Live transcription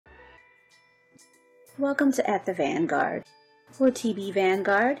Welcome to At the Vanguard. We're TB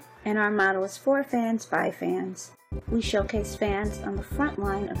Vanguard, and our motto is for fans by fans. We showcase fans on the front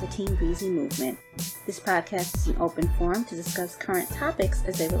line of the Team Breezy movement. This podcast is an open forum to discuss current topics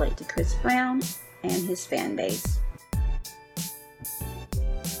as they relate to Chris Brown and his fan base.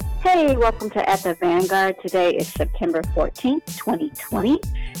 Hey, welcome to At the Vanguard. Today is September 14th, 2020,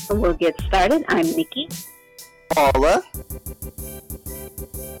 and we'll get started. I'm Nikki. Paula.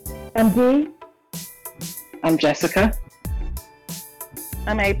 I'm Dee. I'm Jessica.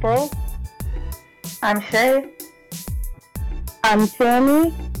 I'm April. I'm Shay. I'm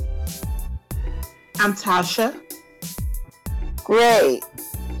Sammy. I'm Tasha. Great.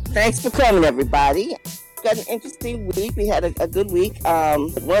 Thanks for coming, everybody. Got an interesting week. We had a good week.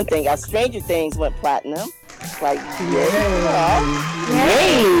 One thing, our Stranger Things went platinum. Like, Yay!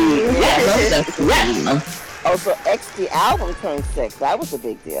 Also, X the album turned 6. That was a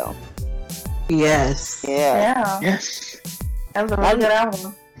big deal. Yes. Yeah. Yes. That was a really good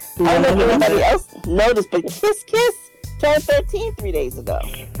album. I don't know if anybody else noticed, but Kiss Kiss turned 13 3 days ago.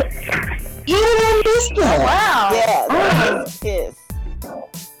 You missed that. Wow. Yeah, Kiss.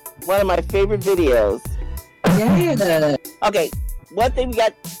 One of my favorite videos. Yeah. Okay, one thing we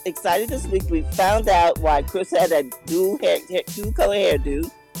got excited this week, we found out why Chris had a dual color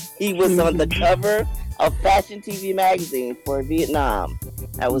hairdo. He was on the cover of Fashion TV magazine for Vietnam.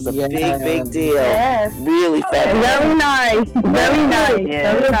 That was a big deal. Yes. Really fabulous. Very nice. Very nice.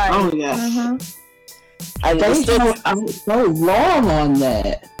 Yeah. Very nice. Oh yeah. I was so long on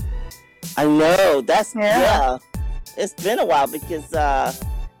that. I know. That's Yeah. It's been a while because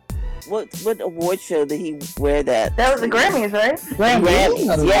what award show did he wear that? That was the Grammys, right?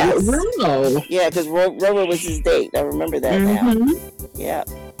 Grammys. Yes. Wow. Yeah, because Rover was his date. I remember that now. Yeah.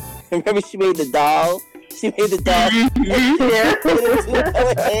 Remember she made the doll? She made the doll. Yeah.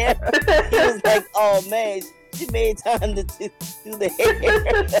 With hair. He was like, oh man, she made time to do the hair.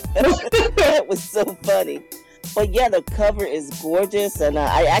 That was so funny. But yeah, the cover is gorgeous, and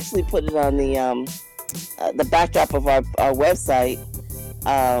I actually put it on the backdrop of our website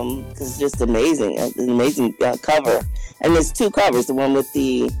because it's just amazing. An amazing cover. And there's two covers: the one with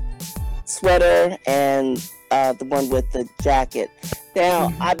the sweater and the one with the jacket.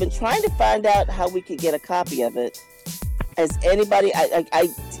 Now, I've been trying to find out how we could get a copy of it. Has anybody? I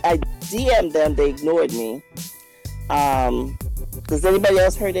DM'd them. They ignored me. Does anybody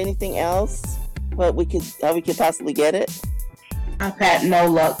else heard anything else? How we could possibly get it? I've had no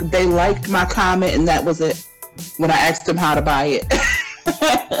luck. They liked my comment, and that was it. When I asked them how to buy it,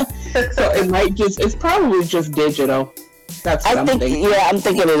 so it's probably just digital. That's what I'm thinking. Yeah, I'm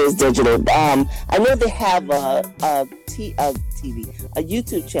thinking it is digital. I know they have a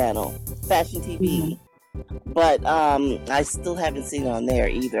YouTube channel, Fashion TV, but I still haven't seen it on there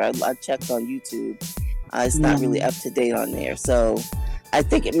either. I checked on YouTube. It's not really up to date on there, so I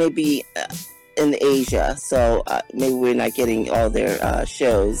think it may be in Asia. So maybe we're not getting all their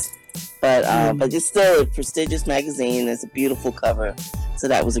shows, but it's still a prestigious magazine. It's a beautiful cover, so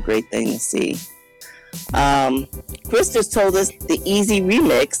that was a great thing to see. Chris just told us the Easy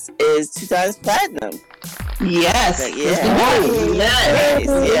remix is 2 times platinum. Yes.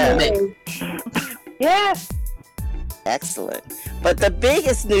 Yes. Excellent. But the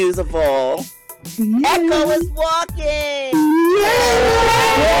biggest news of all, Echo is walking.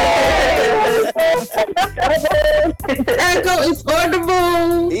 Echo is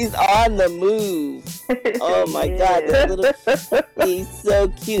audible. He's on the move. Oh my God, he's so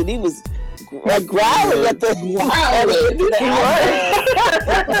cute. He was growling at the He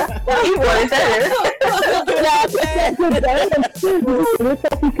was there. Looks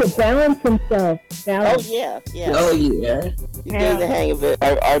like he could balance himself. Oh yeah. He's getting the hang of it.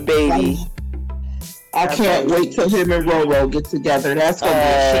 Our baby. I can't wait till him and Roro get together. That's gonna be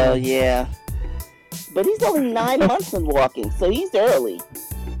a shame. Yeah. But he's only 9 months in walking, so he's early.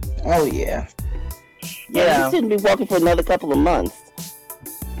 Oh yeah. Yeah, he shouldn't be walking for another couple of months.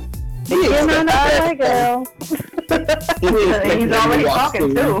 You're not my girl. He's already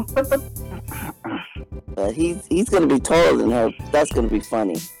talking too. But he's gonna be taller than her. That's gonna be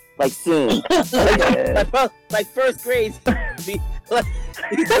funny. Like soon. like first grade. He's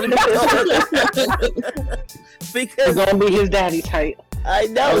gonna be taller. Because It's gonna be his daddy's height. I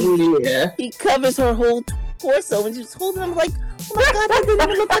know. Oh yeah. He covers her whole torso and she's holding him like, oh my God, that doesn't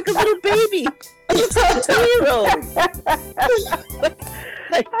even look like a little baby. It's a 2-year-old.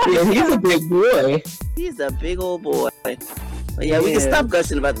 Yeah, he's a big boy. He's a big old boy. But yeah, we can stop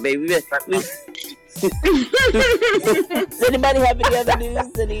gushing about the baby. Does anybody have any other news?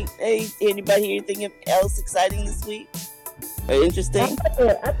 Anybody hear anything else exciting this week? Or interesting? I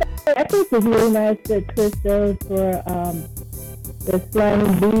thought I think it's really nice that Chris does for the slimy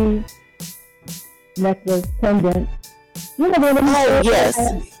bee necklace pendant. You know, Oh yes.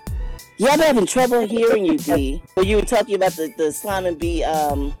 Yeah, I'm having trouble hearing you, D. But you were talking about the slime and bee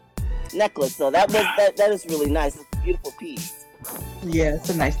necklace, so that is really nice. It's a beautiful piece. Yeah, it's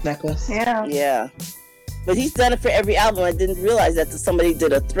a nice necklace. Yeah. Yeah. But he's done it for every album. I didn't realize that somebody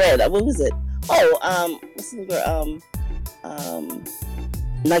did a thread. What was it? Oh, what's the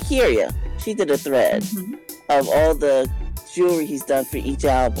Nikeria. She did a thread of all the jewelry he's done for each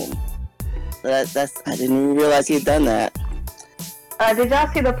album. That's I didn't even realize he had done that. Did y'all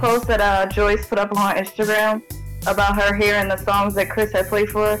see the post that Joyce put up on her Instagram about her hearing the songs that Chris had played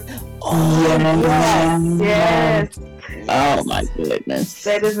for her? Oh Yes. Oh my goodness.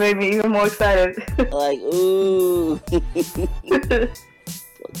 That just made me even more excited. Like, ooh.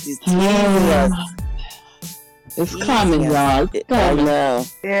 It's coming, y'all. It's I coming. know.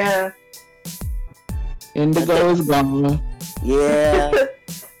 Yeah. Indigo is gone. Yeah.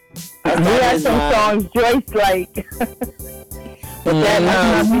 We have some songs Joyce like. But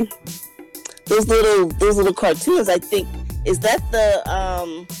that those little cartoons, I think, is that the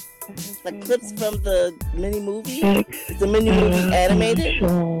like clips from the mini movie? Is the mini movie animated?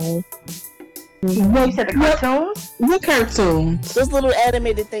 You said the cartoons? What cartoons? Those little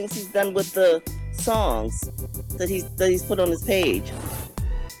animated things he's done with the songs that he's put on his page.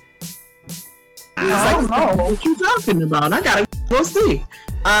 I don't know what you talking about. I gotta go see.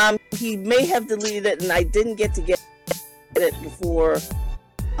 He may have deleted it, and I didn't get to get it before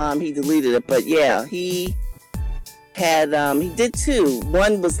he deleted it. But yeah, he had he did two.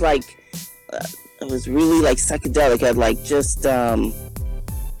 One was like it was really like psychedelic. Had like just I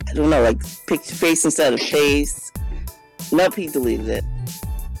don't know, like picture face instead of face. Nope, he deleted it.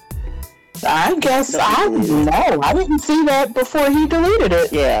 I guess I don't know. I didn't see that before he deleted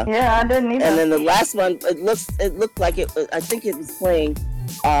it. Yeah. Yeah, I didn't either. And then the last one, it looked like it. I think it was playing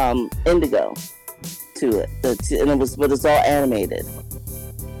Indigo to it, but it's all animated.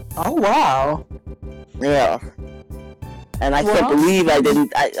 Oh wow. Yeah. And I can't believe I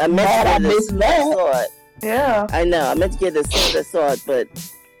didn't. I meant to get it as soon as I saw it. Yeah. I know. I meant to get it as soon as I saw it, but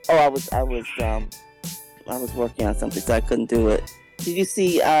I was working on something, so I couldn't do it. Did you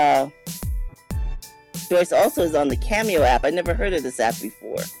see? Joyce also is on the Cameo app. I never heard of this app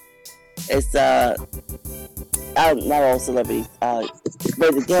before. It's not all celebrities, but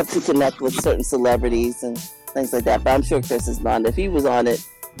you have to connect with certain celebrities and things like that. But I'm sure Chris is on it. If he was on it,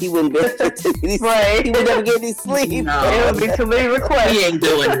 he wouldn't be able to get any sleep. Right. He would never get any sleep. No. It would be too many requests. He ain't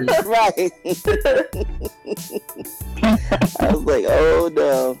doing it. Right. I was like, oh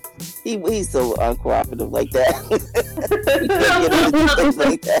no. He's so uncooperative like that.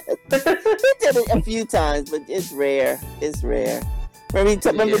 Like that. He did it a few times, but it's rare. It's rare.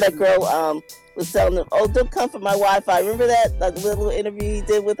 Remember that girl was telling them, "Oh, don't come for my Wi-Fi." Remember that little interview he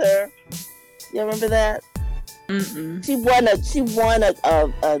did with her? You remember that? Mm-mm. She won a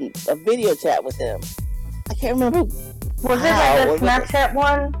video chat with him. I can't remember. Was it like the Snapchat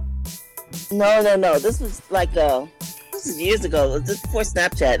one? No. This was like this is years ago. Just before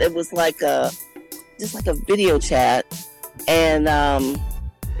Snapchat. It was like just like a video chat and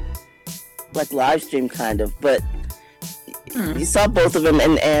like live stream kind of. But you saw both of them,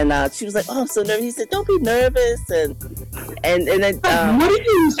 and she was like, "Oh, I'm so nervous." He said, "Don't be nervous," and then what did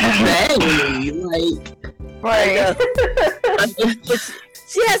you say? Like, Right. but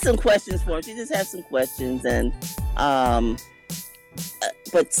she had some questions for him. She just had some questions, and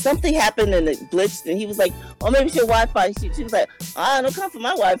but something happened and it glitched, and he was like, "Oh, maybe it's your Wi-Fi." She was like, "Don't come for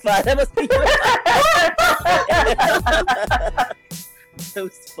my Wi-Fi. That must be your Wi-Fi." It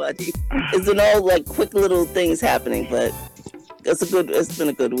was funny. It's been all like quick little things happening, but it's been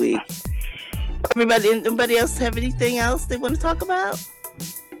a good week. Anybody else have anything else they want to talk about?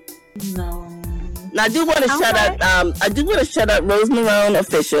 no. Now I do want to shout out Rose Marone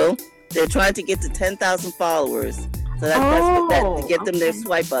Official. They're trying to get to 10,000 followers, so that's to get them their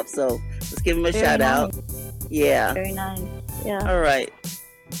swipe up. So let's give them a shout out. Yeah. Very nice. Yeah. All right.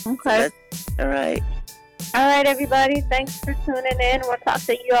 Okay. All right. All right, everybody. Thanks for tuning in. We'll talk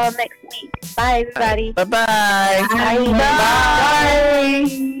to you all next week. Bye, everybody. Bye-bye.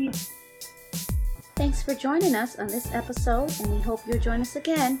 Bye. Thanks for joining us on this episode, and we hope you'll join us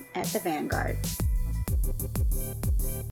again at the Vanguard.